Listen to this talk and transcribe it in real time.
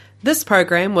This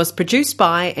program was produced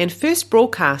by and first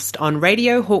broadcast on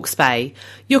Radio Hawke's Bay,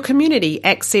 your community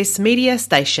access media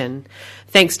station.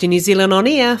 Thanks to New Zealand On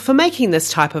Air for making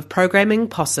this type of programming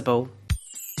possible.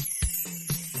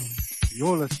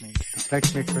 You're listening to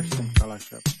Blacksmith Christian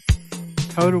Fellowship.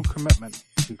 Total commitment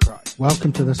to Christ.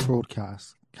 Welcome to this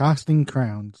broadcast, Casting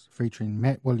Crowns, featuring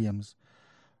Matt Williams,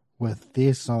 with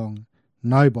their song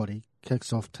Nobody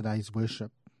kicks off today's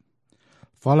worship,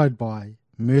 followed by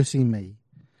Mercy Me,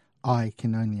 I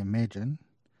Can Only Imagine.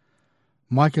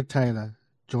 Micah Taylor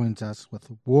joins us with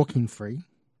Walking Free,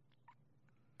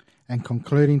 and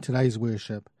concluding today's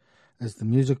worship is the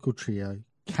musical trio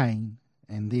Cain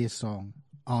and their song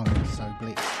I'm So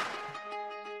Blessed.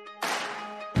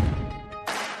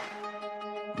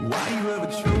 Why you ever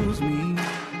chose me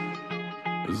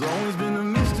has always been a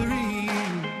mystery.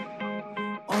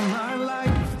 All my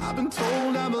life I've been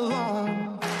told I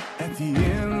belong at the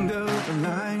end of the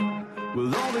line.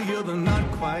 With all the other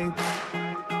not quite,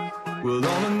 with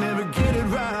all the never get it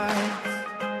right.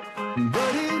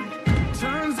 But it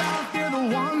turns out they're the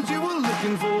ones you were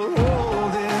looking for all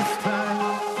this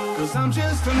time. 'Cause I'm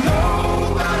just a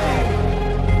nobody,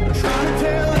 trying to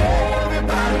tell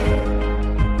everybody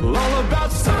all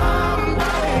about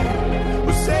somebody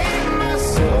who saved my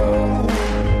soul.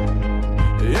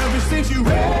 Ever since you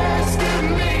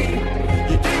rescued me,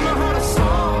 you gave my heart a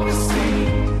song to sing.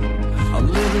 I'm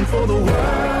living for the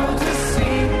world to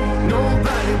see,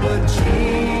 nobody but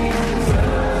Jesus.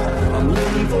 I'm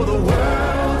living for the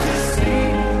world to see,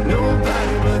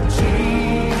 nobody but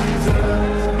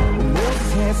Jesus.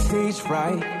 Moses had stage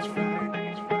fright,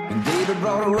 and David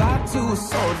brought a rock to a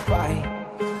sword fight.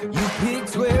 You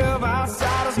picked 12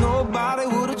 outsiders nobody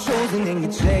would have chosen, and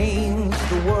you changed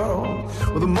the world.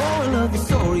 Well, the moral of the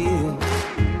story is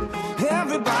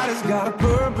everybody's got a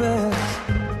purpose.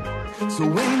 So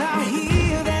when I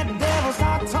hear that devil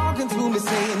start talking to me,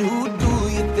 saying, who do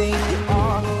you think you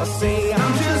are? I say,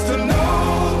 I'm just a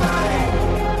nobody,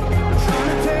 trying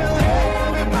to tell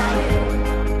everybody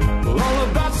all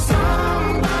about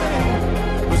somebody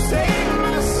who saved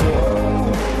my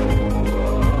soul.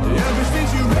 Ever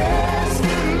since you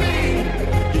rescued me,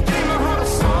 you gave my heart a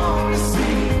song to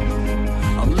sing.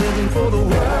 I'm living for the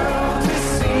world to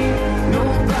see,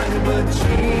 nobody but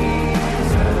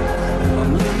Jesus.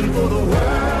 I'm living for the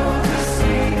world to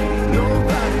see,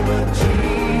 nobody but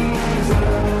Jesus.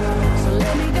 So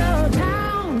let me go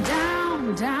down, down,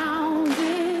 down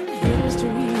in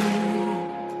history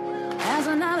as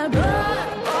another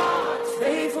blood-bought,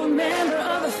 faithful member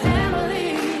of the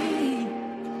family.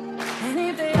 And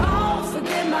if they all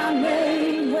forget my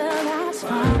name, well, that's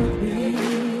fine with me.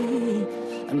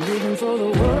 I'm living for the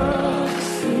world to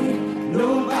see,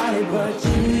 nobody but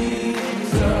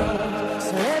Jesus.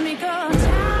 So let me go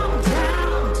down,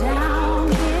 down,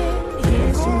 down in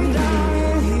history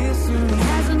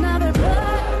as another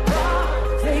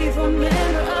blood-bought, faithful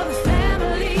member of the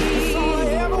family.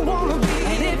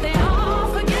 And if they all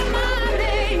forget my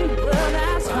name, well,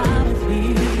 that's fine with me.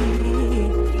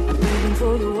 I'm living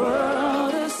for the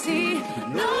world to see,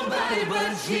 nobody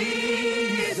but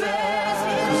Jesus.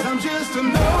 'Cause I'm just a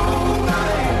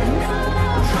nobody,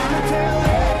 trying to tell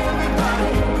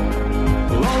everybody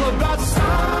all about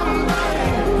somebody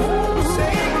who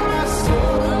saved my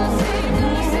soul.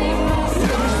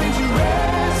 Ever since you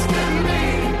rescued me,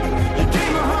 you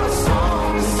gave my heart a song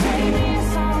to sing.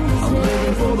 I'm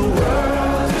living for the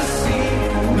world to see,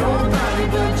 nobody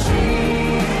but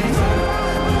Jesus.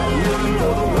 I'm living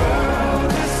for the world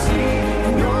to see,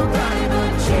 nobody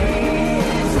but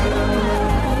Jesus.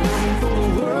 I'm living for the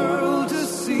world to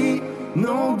see,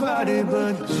 nobody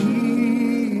but Jesus.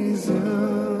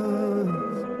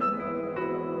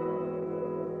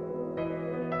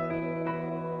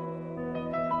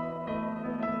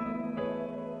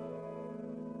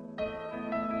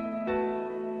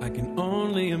 I can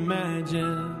only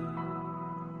imagine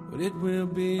what it will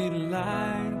be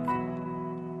like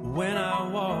when I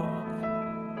walk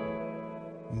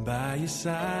by your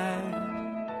side.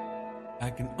 I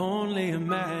can only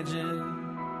imagine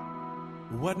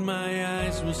what my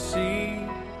eyes will see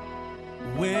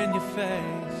when your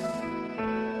face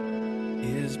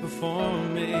is before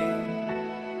me.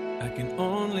 I can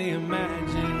only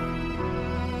imagine.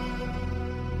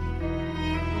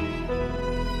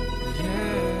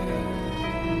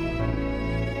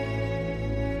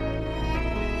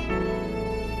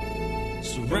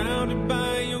 Surrounded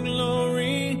by your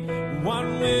glory, what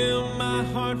will my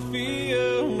heart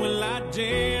feel? Will I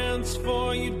dance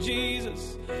for you,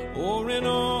 Jesus? Or in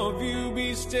awe of you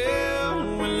be still?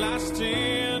 Will I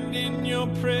stand in your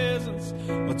presence?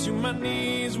 Or to my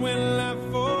knees will I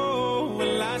fall?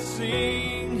 Will I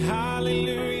sing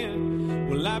hallelujah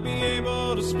Will I be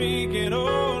able to speak at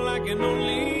all? I can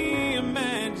only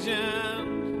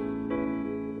imagine.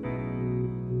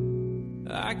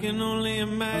 I can only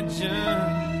imagine.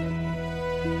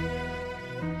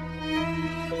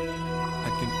 I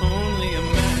can only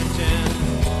imagine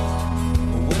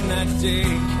when that day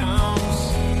comes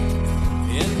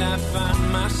and I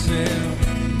find myself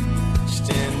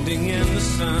standing in the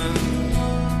sun.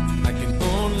 I can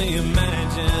only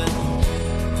imagine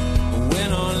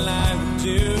when all I would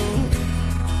do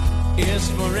is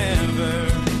forever,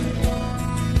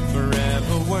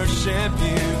 forever worship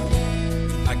you.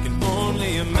 I can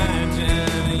only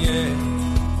imagine, yeah.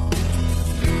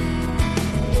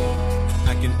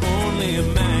 I can only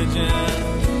imagine.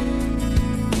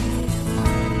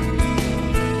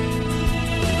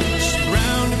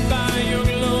 Surrounded by your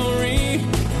glory,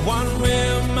 what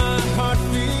will my heart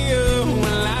feel?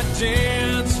 Will I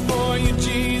dance for you,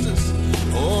 Jesus?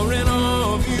 Or in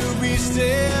awe of you be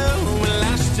still? Will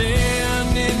I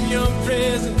stand in your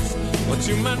presence? Or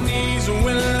to my knees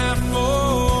will I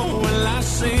fall? Will I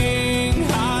sing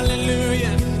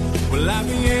hallelujah? Will I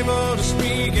be able to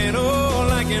speak at all?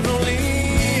 I can only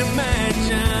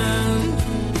imagine.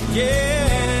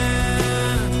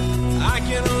 Yeah, I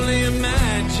can only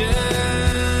imagine.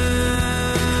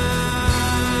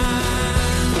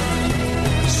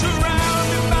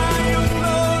 Surrounded by your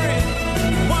glory,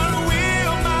 what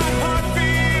will my heart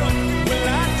feel? Will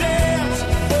I dance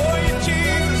for you,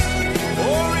 Jesus?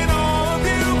 Or in awe of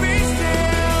you be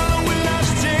still? Will I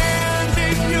stand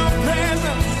in your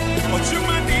presence? Or to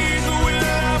my knees will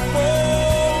I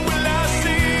fall? Will I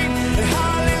sing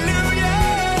hallelujah?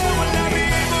 Will I be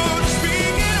able to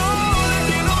speak at all? I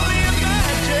can only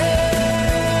imagine.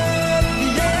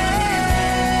 Yeah,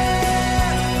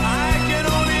 I can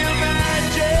only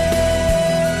imagine.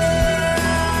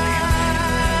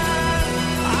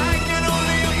 I can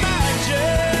only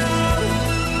imagine.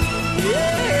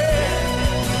 Yeah,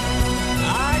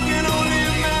 I can only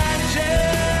imagine.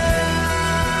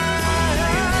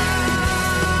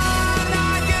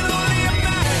 I can only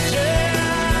imagine.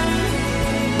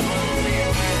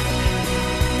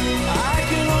 I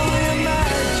can only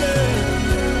imagine.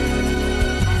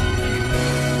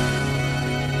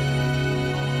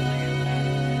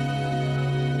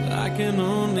 I can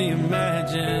only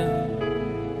imagine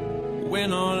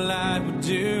when all I would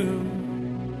do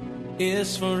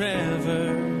is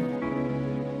forever,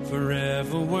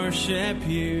 forever worship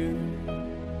you.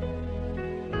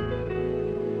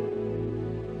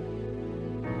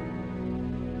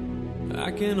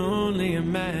 I can only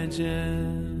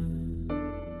imagine.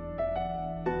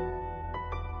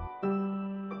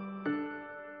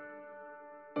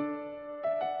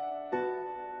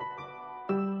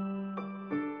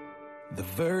 The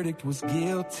verdict was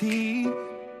guilty.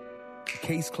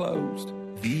 Case closed.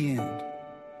 The end.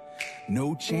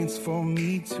 No chance for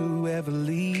me to ever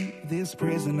leave this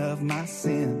prison of my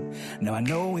sin. Now I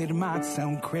know it might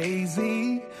sound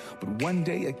crazy, but one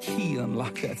day a key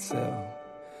unlocked that cell.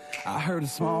 I heard a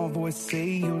small voice say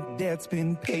your debt's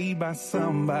been paid by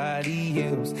somebody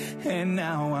else. And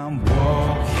now I'm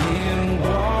walking,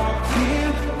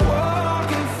 walking,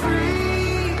 walking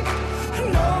free.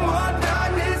 No more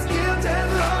darkness, guilt has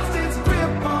lost its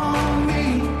grip on me.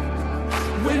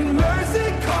 When mercy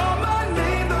called my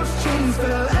name, those chains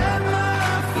fell at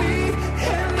my feet.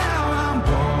 And now I'm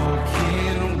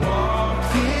walking,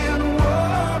 walking,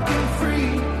 walking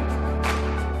free.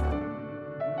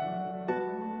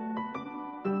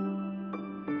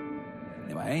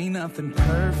 Now I ain't nothing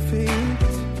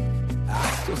perfect. I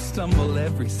still stumble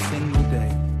every single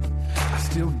day. I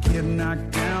still get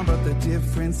knocked down, but the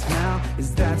difference now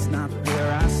is that's not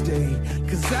where I stay.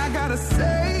 'Cause I got a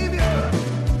savior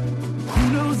who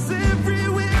knows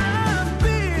everywhere I've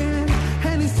been,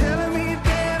 and he's telling me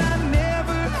that I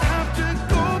never have to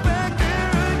go back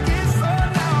there again. So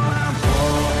now I'm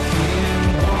walking,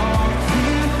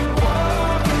 walking,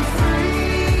 walking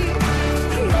free.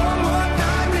 No more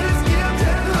darkness, guilt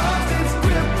has lost its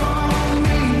grip on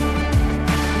me.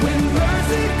 When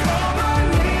mercy called my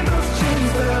name, those chains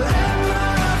fell at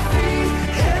my feet.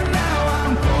 And now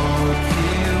I'm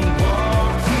walking,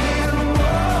 walking,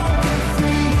 walking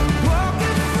free,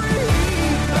 walking free.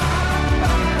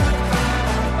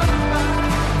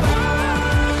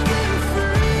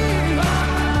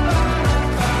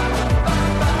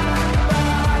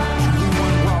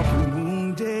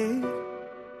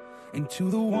 To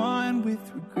the one with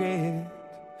regret,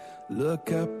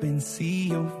 look up and see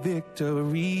your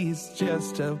victory is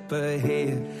just up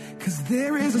ahead. 'Cause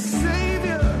there is a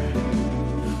Savior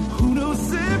who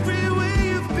knows everywhere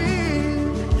you've been,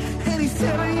 and he's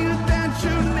telling you that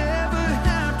you never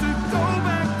have to go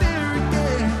back there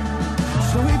again.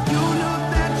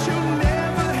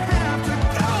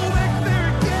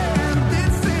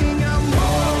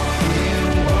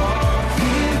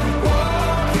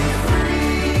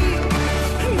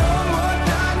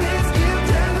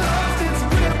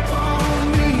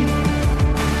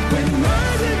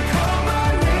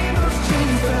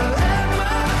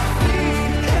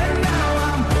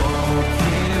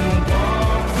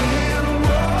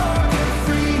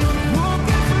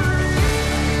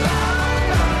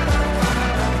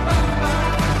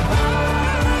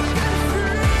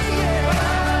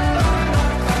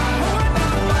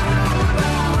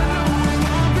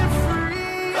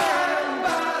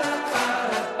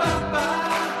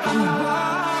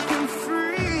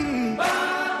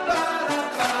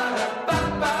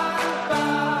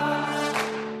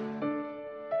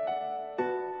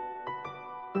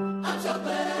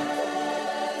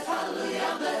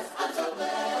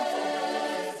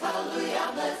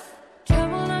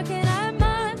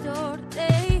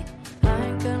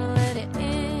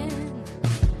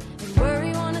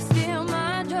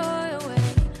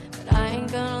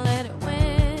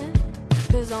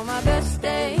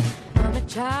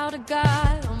 of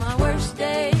God on my worst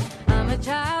day. I'm a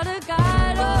child of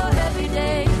God. Oh, every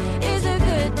day is a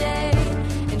good day.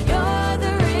 And you're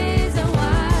the reason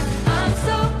why I'm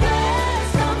so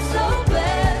blessed. I'm so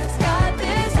blessed. Got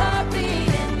this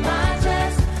heartbeat in my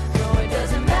chest. No, it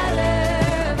doesn't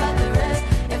matter about the rest.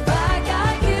 If I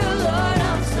got you, Lord,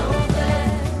 I'm so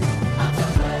blessed. I'm so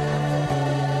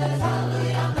blessed.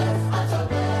 Hallelujah, I'm blessed. I'm so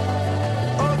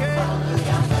blessed. Okay.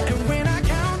 And when I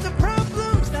count the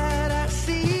problems that I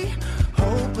see,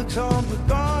 hope looks all but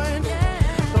gone.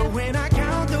 But when I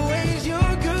count the ways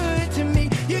you're good to me,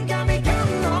 you got me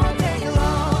counting all day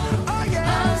long. Oh yeah.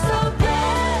 I'm so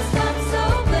blessed, I'm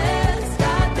so blessed.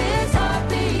 Got this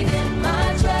heartbeat in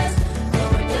my chest. No,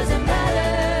 it doesn't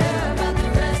matter about the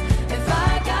rest. If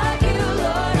I got you,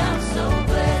 Lord, I'm so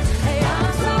blessed. Hey,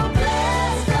 I'm so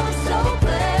blessed, I'm so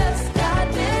blessed.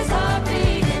 Got this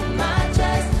heartbeat in my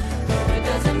chest. No, it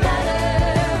doesn't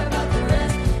matter about the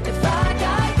rest. If I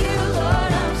got you,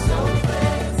 Lord, I'm so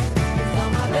blessed. It's on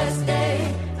my best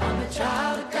day, I'm a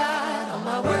child of God. On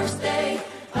my worst day,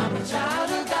 I'm a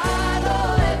child of God.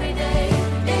 Oh, every day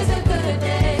is a good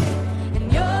day,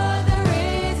 and you're the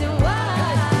reason why.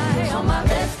 On my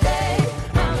best day,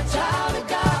 I'm a child of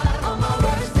God. On my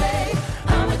worst day,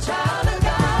 I'm a child of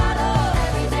God. Oh,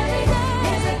 every day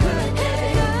is a good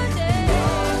day, and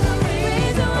you're the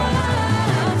reason why.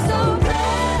 I'm so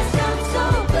blessed, I'm so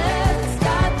blessed.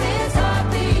 Got this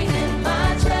heartbeat in my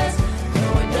chest. No,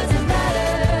 it doesn't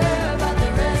matter about the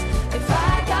rest. If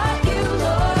I got you,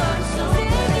 Lord, I'm so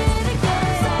blessed.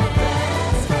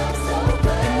 I'm so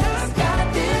blessed. Got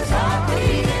this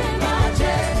heartbeat in my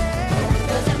chest. No, it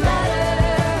doesn't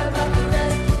matter about the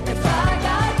rest. If I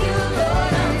got you,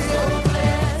 Lord, I'm so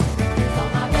blessed. On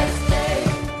my best day,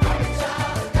 I'm a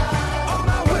child of God. On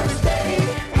my worst day,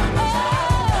 I'm a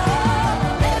child.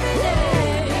 Every day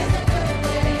is a good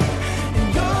day, And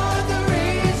you're the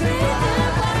reason why.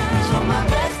 on my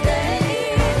best day,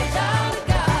 I'm a child of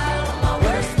God. On my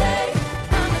worst day,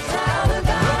 I'm a child of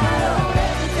God. Oh,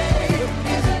 every day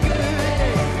is a good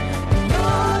day.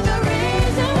 You're the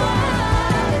reason why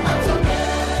I'm so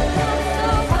blessed.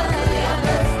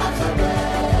 I'm so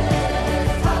blessed.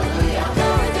 Hallelujah. No,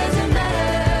 it doesn't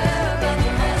matter about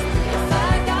the rest. If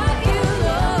I got you,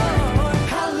 Lord.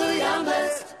 Hallelujah, I'm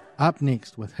blessed. Up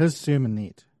next with his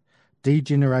sermonette,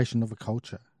 Degeneration of a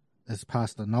Culture, is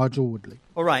Pastor Nigel Woodley.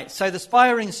 All right, so the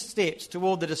spiraling steps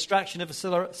toward the destruction of a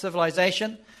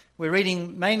civilization. We're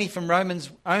reading mainly from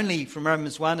only from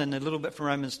Romans 1 and a little bit from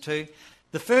Romans 2.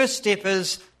 The first step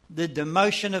is the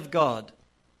demotion of God.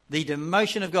 The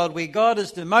demotion of God, where God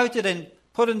is demoted and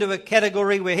put into a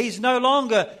category where he's no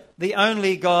longer the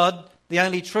only God, the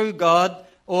only true God,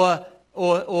 or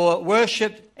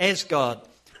worshipped as God.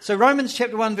 So Romans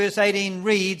chapter 1 verse 18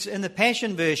 reads in the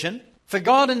Passion Version, "For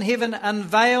God in heaven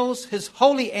unveils his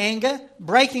holy anger,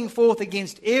 breaking forth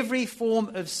against every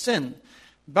form of sin,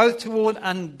 both toward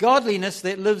ungodliness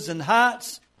that lives in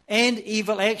hearts and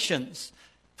evil actions.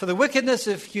 For the wickedness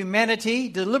of humanity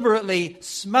deliberately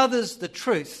smothers the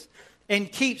truth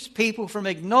and keeps people from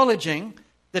acknowledging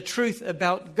the truth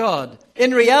about God.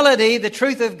 In reality, the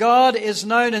truth of God is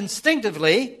known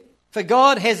instinctively, for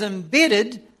God has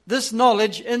embedded this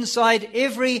knowledge inside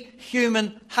every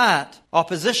human heart.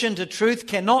 Opposition to truth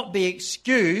cannot be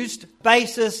excused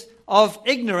basis of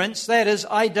ignorance, that is,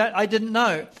 I didn't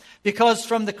know. Because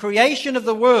from the creation of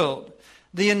the world,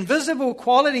 the invisible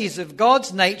qualities of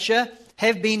God's nature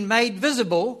have been made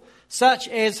visible, such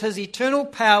as his eternal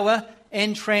power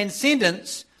and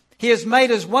transcendence. He has made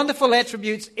his wonderful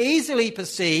attributes easily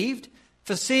perceived,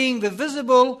 for seeing the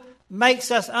visible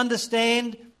makes us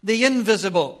understand the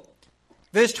invisible."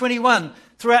 Verse 21,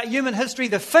 "Throughout human history,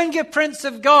 the fingerprints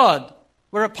of God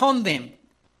were upon them,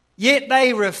 yet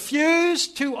they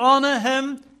refused to honor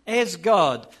him as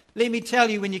God." Let me tell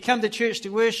you, when you come to church to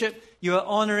worship, you are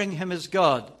honoring him as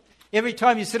God. Every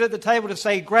time you sit at the table to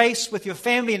say grace with your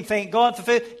family and thank God for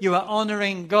food, you are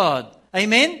honoring God.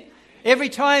 Amen? Every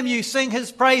time you sing his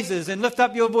praises and lift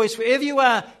up your voice, wherever you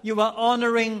are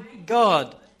honoring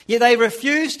God. Yet they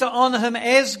refuse to honor him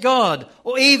as God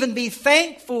or even be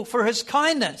thankful for his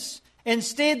kindness.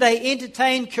 Instead, they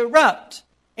entertain corrupt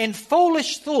and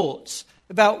foolish thoughts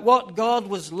about what God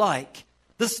was like.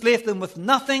 This left them with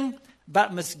nothing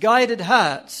but misguided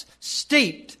hearts,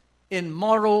 steeped in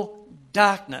moral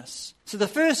darkness. So the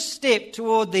first step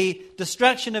toward the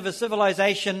destruction of a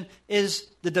civilization is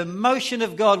the demotion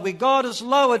of God, where God is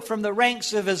lowered from the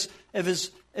ranks of his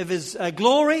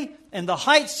glory and the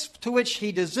heights to which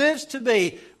he deserves to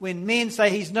be, when men say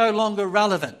he's no longer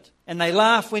relevant. And they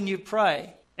laugh when you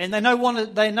pray. And they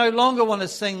no longer want to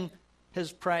sing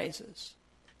his praises.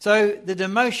 So the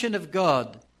demotion of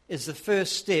God is the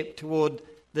first step toward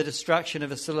the destruction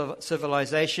of a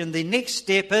civilization. The next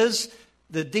step is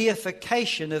the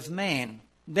deification of man.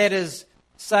 That is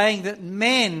saying that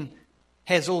man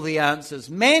has all the answers.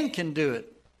 Man can do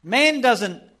it. Man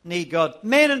doesn't need God.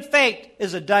 Man, in fact,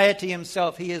 is a deity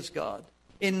himself. He is God.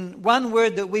 In one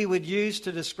word that we would use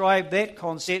to describe that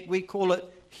concept, we call it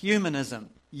humanism.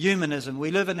 Humanism.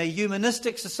 We live in a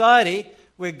humanistic society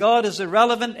where God is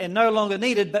irrelevant and no longer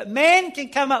needed, but man can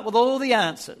come up with all the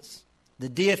answers. The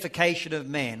deification of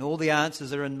man. All the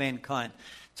answers are in mankind.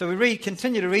 So we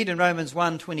continue to read in Romans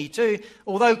 1:22,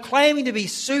 although claiming to be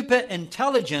super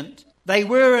intelligent, they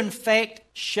were in fact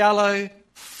shallow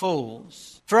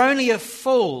fools. For only a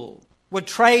fool would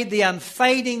trade the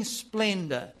unfading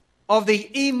splendor of the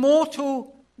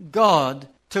immortal God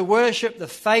to worship the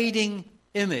fading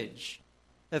image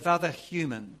of other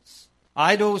humans.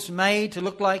 Idols made to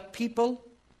look like people,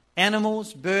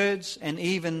 animals, birds, and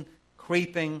even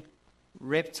creeping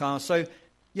reptiles. So,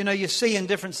 you see in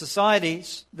different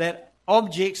societies that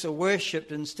objects are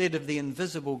worshipped instead of the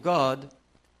invisible God,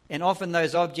 and often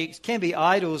those objects can be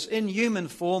idols in human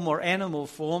form or animal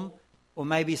form, or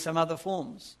maybe some other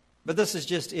forms. But this is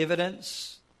just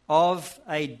evidence of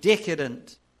a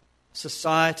decadent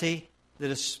society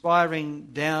that is spiraling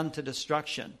down to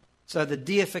destruction. So the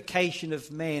deification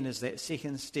of man is that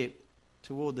second step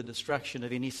toward the destruction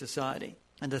of any society.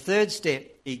 And the third step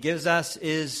he gives us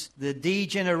is the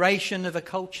degeneration of a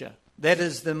culture. That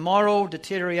is the moral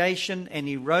deterioration and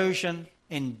erosion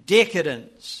and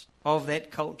decadence of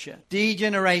that culture.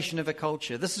 Degeneration of a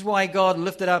culture. This is why God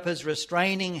lifted up his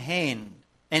restraining hand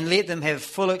and let them have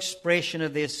full expression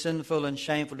of their sinful and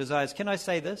shameful desires. Can I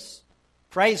say this?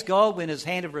 Praise God when his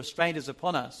hand of restraint is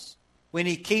upon us, when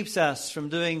he keeps us from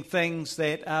doing things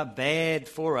that are bad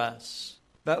for us.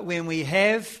 But when we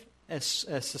have a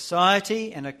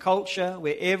society and a culture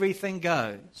where everything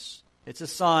goes, it's a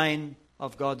sign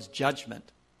of God's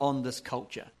judgment on this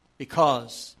culture,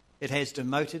 because it has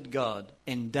demoted God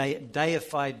and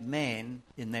deified man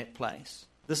in that place.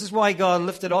 This is why God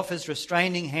lifted off his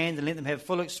restraining hand and let them have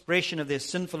full expression of their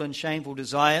sinful and shameful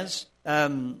desires.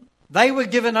 They were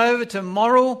given over to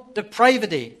moral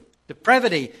depravity,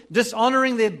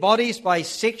 dishonouring their bodies by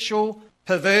sexual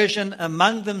perversion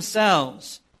among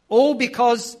themselves, all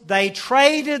because they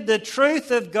traded the truth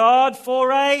of God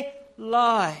for a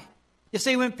lie. You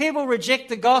see, when people reject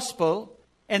the gospel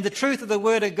and the truth of the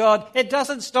word of God, it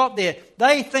doesn't stop there.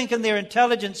 They think in their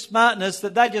intelligent smartness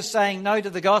that they're just saying no to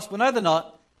the gospel. No, they're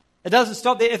not. It doesn't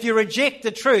stop there. If you reject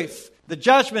the truth, the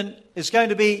judgment is going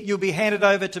to be you'll be handed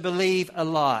over to believe a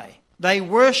lie. They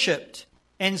worshipped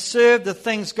and served the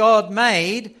things God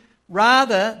made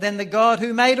rather than the God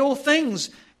who made all things.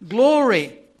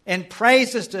 Glory and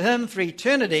praises to him for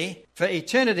eternity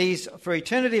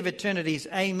of eternities.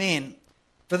 Amen.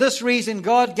 For this reason,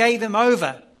 God gave them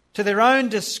over to their own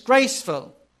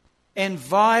disgraceful and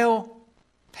vile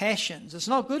passions. It's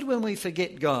not good when we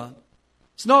forget God.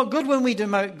 It's not good when we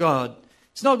demote God.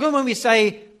 It's not good when we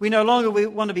say we no longer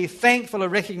want to be thankful or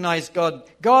recognize God.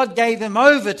 God gave them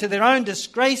over to their own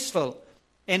disgraceful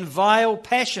and vile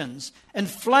passions,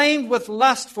 inflamed with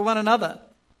lust for one another.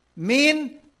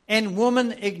 Men and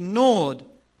women ignored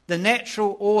the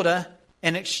natural order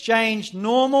and exchanged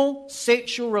normal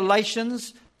sexual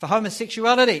relations for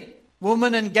homosexuality.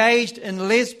 Women engaged in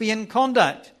lesbian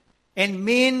conduct, and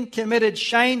men committed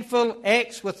shameful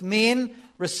acts with men,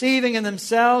 receiving in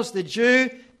themselves the due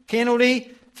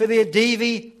penalty for their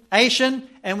deviation.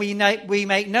 And we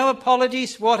make no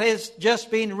apologies for what has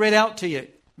just been read out to you.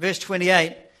 Verse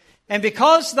 28. And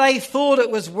because they thought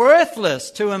it was worthless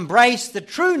to embrace the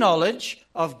true knowledge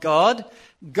of God,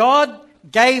 God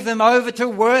gave them over to a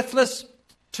worthless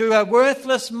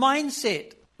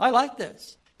mindset. I like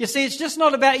this. You see, it's just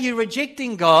not about you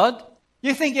rejecting God.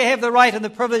 You think you have the right and the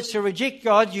privilege to reject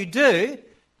God. You do.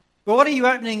 But what are you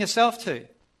opening yourself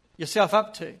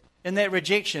up to in that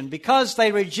rejection? Because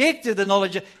they rejected the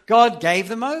knowledge of God, gave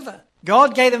them over.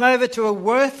 God gave them over to a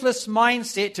worthless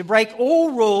mindset to break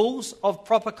all rules of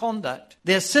proper conduct.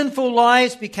 Their sinful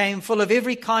lives became full of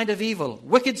every kind of evil,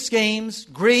 wicked schemes,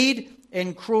 greed,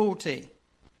 and cruelty.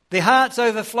 Their hearts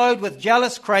overflowed with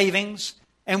jealous cravings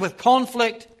and with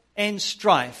conflict and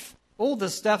strife. All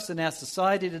this stuff's in our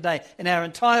society today, in our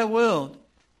entire world,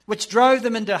 which drove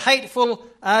them into hateful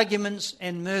arguments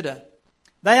and murder.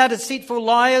 They are deceitful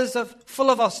liars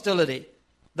full of hostility.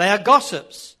 They are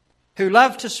gossips who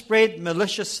love to spread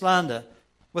malicious slander.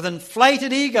 With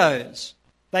inflated egos,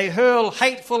 they hurl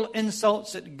hateful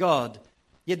insults at God.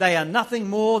 Yet they are nothing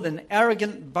more than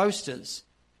arrogant boasters.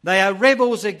 They are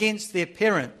rebels against their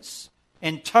parents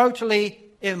and totally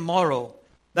immoral.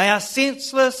 They are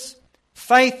senseless,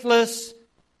 faithless,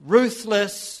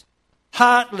 ruthless,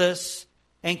 heartless,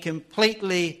 and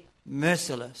completely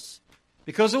merciless.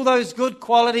 Because all those good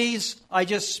qualities I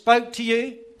just spoke to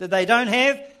you that they don't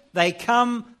have, they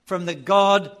come from the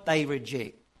God they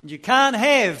reject. You can't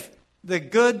have the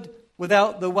good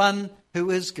without the one who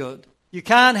is good. You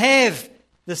can't have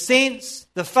the sense,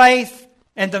 the faith,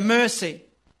 and the mercy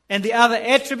and the other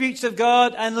attributes of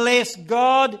God unless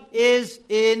God is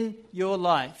in your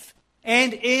life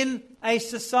and in a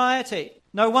society.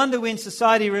 No wonder when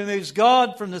society removes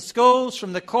God from the schools,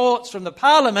 from the courts, from the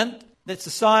parliament, that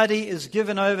society is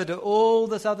given over to all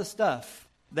this other stuff.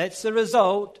 That's the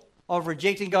result of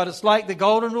rejecting God. It's like the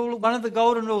golden rule. One of the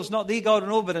golden rules, not the golden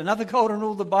rule, but another golden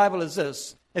rule of the Bible is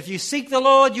this. If you seek the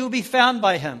Lord, you'll be found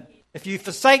by Him. If you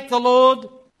forsake the Lord,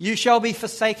 you shall be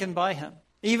forsaken by Him.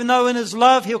 Even though in His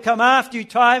love He'll come after you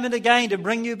time and again to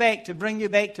bring you back, to bring you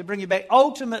back, to bring you back.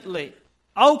 Ultimately,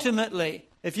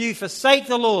 if you forsake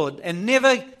the Lord and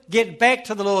never get back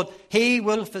to the Lord, He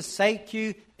will forsake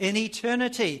you in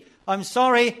eternity. I'm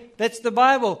sorry, that's the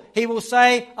Bible. He will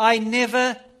say, I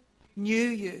never knew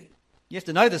you. You have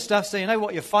to know this stuff so you know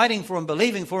what you're fighting for and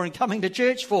believing for and coming to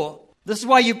church for. This is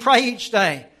why you pray each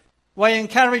day. Why you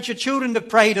encourage your children to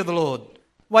pray to the Lord.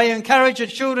 Why you encourage your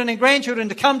children and grandchildren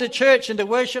to come to church and to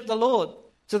worship the Lord.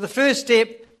 So the first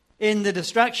step in the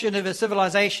destruction of a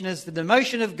civilization is the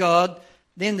demotion of God,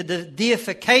 then the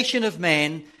deification of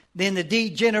man, then the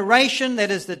degeneration,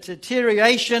 that is the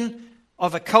deterioration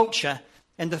of a culture.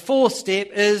 And the fourth step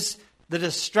is the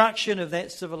destruction of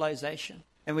that civilization.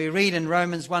 And we read in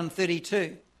Romans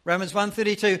 1:32. Romans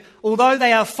 1:32, although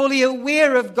they are fully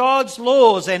aware of God's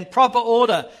laws and proper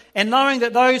order, and knowing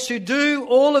that those who do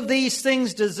all of these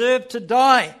things deserve to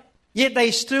die, yet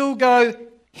they still go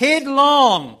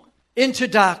headlong into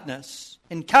darkness,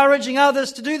 encouraging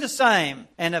others to do the same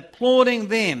and applauding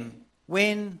them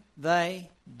when they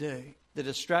do. The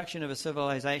destruction of a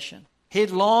civilization.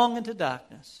 Headlong into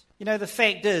darkness. You know, the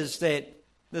fact is that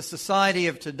the society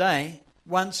of today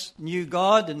once knew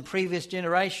God in previous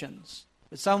generations.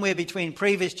 But somewhere between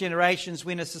previous generations,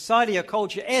 when a society or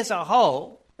culture as a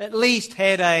whole at least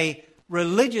had a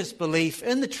religious belief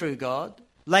in the true God,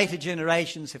 later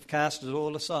generations have cast it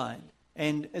all aside.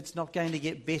 And it's not going to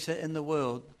get better in the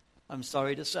world, I'm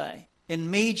sorry to say. In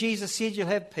me, Jesus said, you'll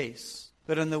have peace.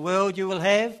 But in the world you will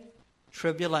have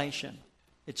tribulation.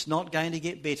 It's not going to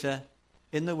get better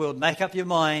in the world. Make up your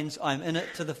minds, I'm in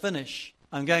it to the finish.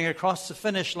 I'm going across the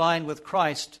finish line with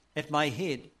Christ at my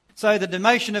head. So the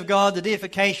demotion of God, the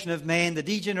deification of man, the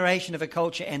degeneration of a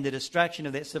culture, and the destruction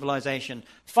of that civilization.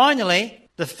 Finally,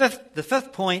 the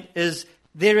fifth point is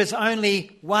there is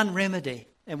only one remedy.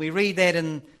 And we read that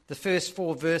in the first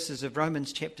 4 verses of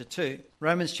Romans chapter 2.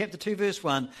 Romans chapter 2 verse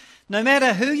 1. No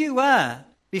matter who you are,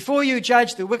 before you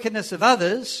judge the wickedness of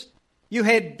others, you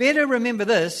had better remember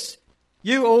this.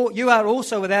 You are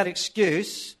also without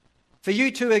excuse, for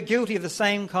you too are guilty of the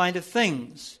same kind of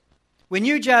things. When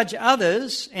you judge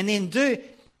others and then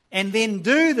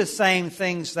do the same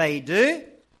things they do,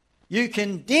 you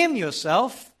condemn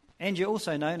yourself, and you're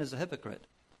also known as a hypocrite.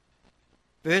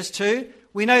 Verse 2,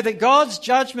 we know that God's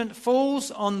judgment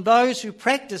falls on those who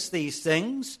practice these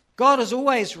things. God is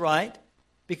always right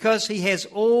because He has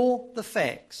all the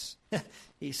facts.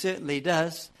 He certainly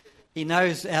does. He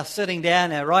knows our sitting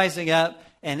down, our rising up,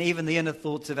 and even the inner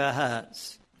thoughts of our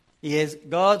hearts.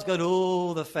 God's got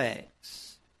all the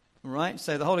facts. Right?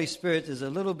 So the Holy Spirit is a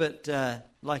little bit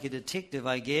like a detective,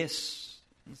 I guess.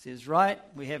 He says, right,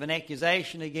 we have an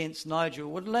accusation against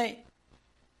Nigel Woodley.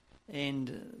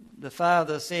 And the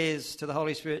Father says to the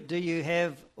Holy Spirit, do you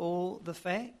have all the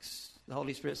facts? The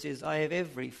Holy Spirit says, I have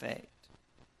every fact.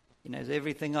 He knows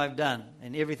everything I've done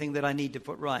and everything that I need to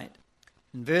put right.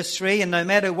 In verse 3, and no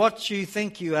matter what you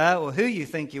think you are or who you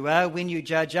think you are, when you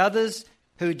judge others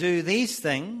who do these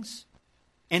things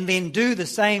and then do the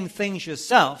same things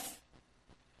yourself,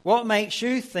 what makes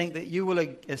you think that you will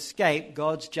escape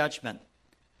God's judgment?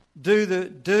 Do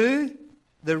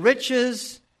the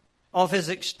riches of His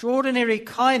extraordinary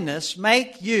kindness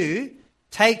make you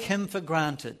take Him for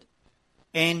granted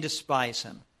and despise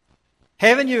Him?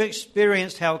 Haven't you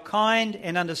experienced how kind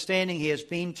and understanding He has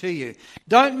been to you?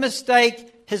 Don't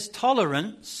mistake His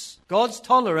tolerance, God's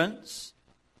tolerance,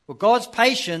 or God's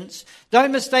patience.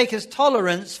 Don't mistake His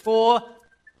tolerance for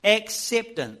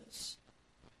acceptance.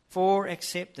 For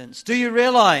acceptance. Do you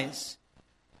realize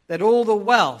that all the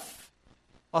wealth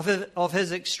of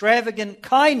His extravagant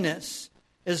kindness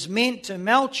is meant to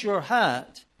melt your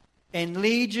heart and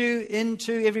lead you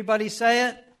into, everybody say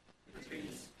it?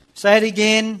 Repentance. Say it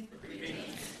again.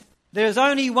 Repentance. There's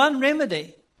only one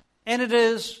remedy, and it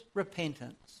is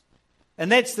repentance.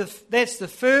 And that's the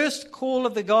first call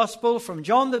of the gospel from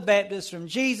John the Baptist, from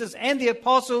Jesus and the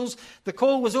apostles. The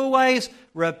call was always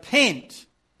repent.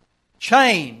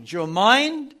 Change your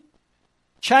mind,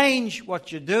 change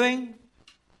what you're doing,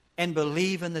 and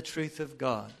believe in the truth of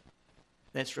God.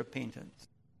 That's repentance.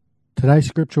 Today's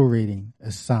scriptural reading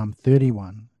is Psalm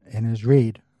 31 and is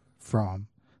read from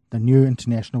the New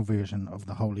International Version of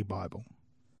the Holy Bible.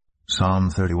 Psalm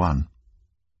 31.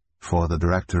 For the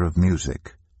director of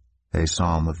music, a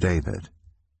psalm of David.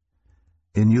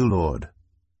 In you, Lord,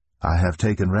 I have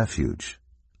taken refuge.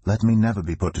 Let me never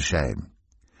be put to shame.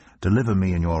 Deliver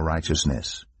me in your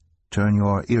righteousness. Turn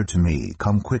your ear to me.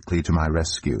 Come quickly to my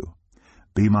rescue.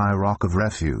 Be my rock of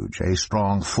refuge, a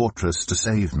strong fortress to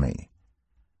save me.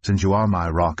 Since you are my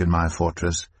rock and my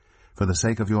fortress, for the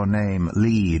sake of your name,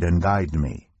 lead and guide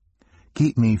me.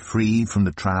 Keep me free from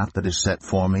the trap that is set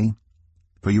for me,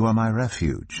 for you are my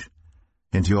refuge.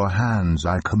 Into your hands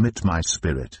I commit my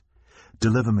spirit.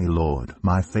 Deliver me, Lord,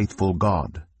 my faithful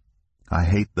God. I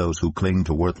hate those who cling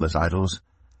to worthless idols.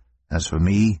 As for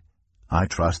me, I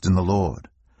trust in the Lord.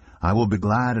 I will be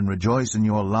glad and rejoice in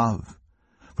your love.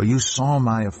 For you saw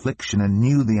my affliction and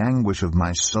knew the anguish of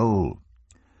my soul.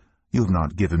 You have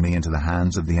not given me into the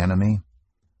hands of the enemy,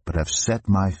 but have set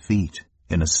my feet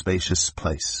in a spacious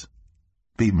place.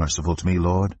 Be merciful to me,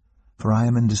 Lord, for I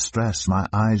am in distress. My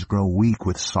eyes grow weak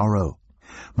with sorrow,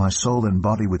 my soul and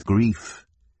body with grief.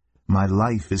 My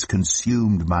life is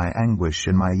consumed by anguish,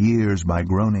 and my years by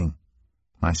groaning.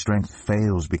 My strength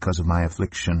fails because of my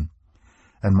affliction,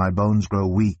 and my bones grow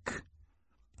weak.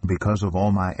 Because of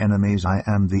all my enemies, I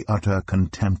am the utter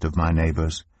contempt of my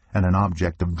neighbors, and an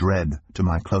object of dread to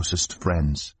my closest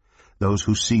friends. Those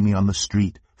who see me on the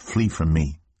street flee from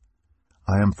me.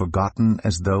 I am forgotten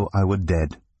as though I were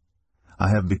dead. I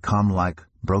have become like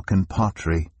broken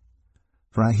pottery.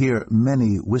 For I hear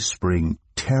many whispering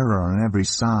terror on every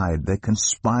side. They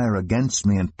conspire against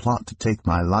me and plot to take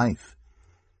my life.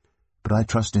 But I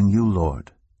trust in you,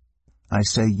 Lord. I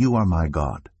say you are my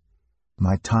God.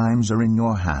 My times are in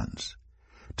your hands.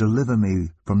 Deliver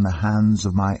me from the hands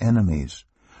of my enemies,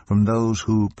 from those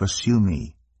who pursue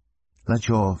me. Let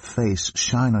your face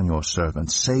shine on your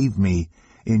servant. Save me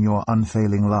in your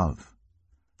unfailing love.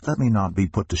 Let me not be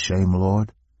put to shame,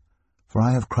 Lord, for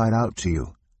I have cried out to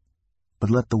you. But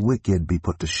let the wicked be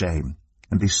put to shame,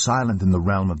 and be silent in the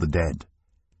realm of the dead.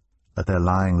 Let their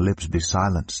lying lips be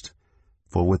silenced,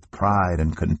 for with pride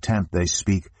and contempt they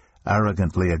speak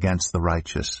arrogantly against the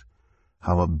righteous.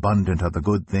 How abundant are the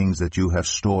good things that you have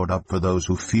stored up for those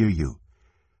who fear you,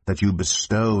 that you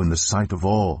bestow in the sight of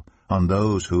all on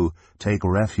those who take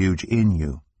refuge in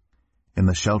you. In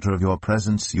the shelter of your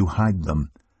presence you hide them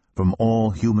from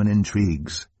all human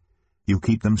intrigues. You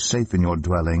keep them safe in your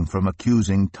dwelling from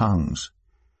accusing tongues.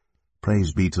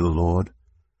 Praise be to the Lord,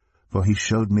 for he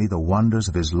showed me the wonders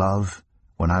of his love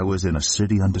when I was in a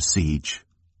city under siege.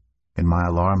 In my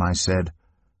alarm I said,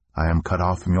 I am cut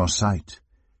off from your sight.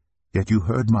 Yet you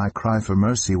heard my cry for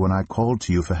mercy when I called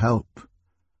to you for help.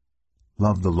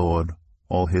 Love the Lord,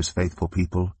 all his faithful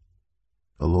people.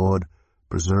 The Lord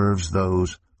preserves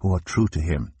those who are true to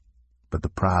him, but the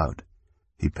proud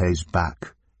he pays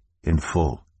back in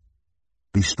full.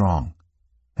 Be strong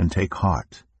and take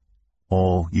heart,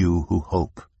 all you who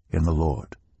hope in the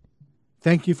Lord.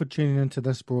 Thank you for tuning into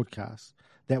this broadcast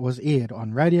that was aired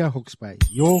on Radio Hawke's Bay,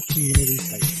 your community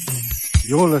station.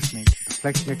 You're listening to the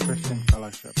Flaxmere Christian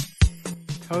Fellowship.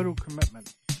 Total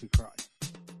commitment to Christ.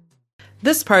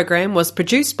 This program was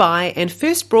produced by and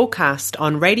first broadcast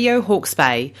on Radio Hawke's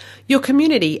Bay, your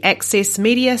community access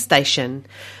media station.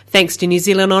 Thanks to New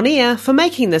Zealand On Air for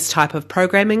making this type of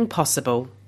programming possible.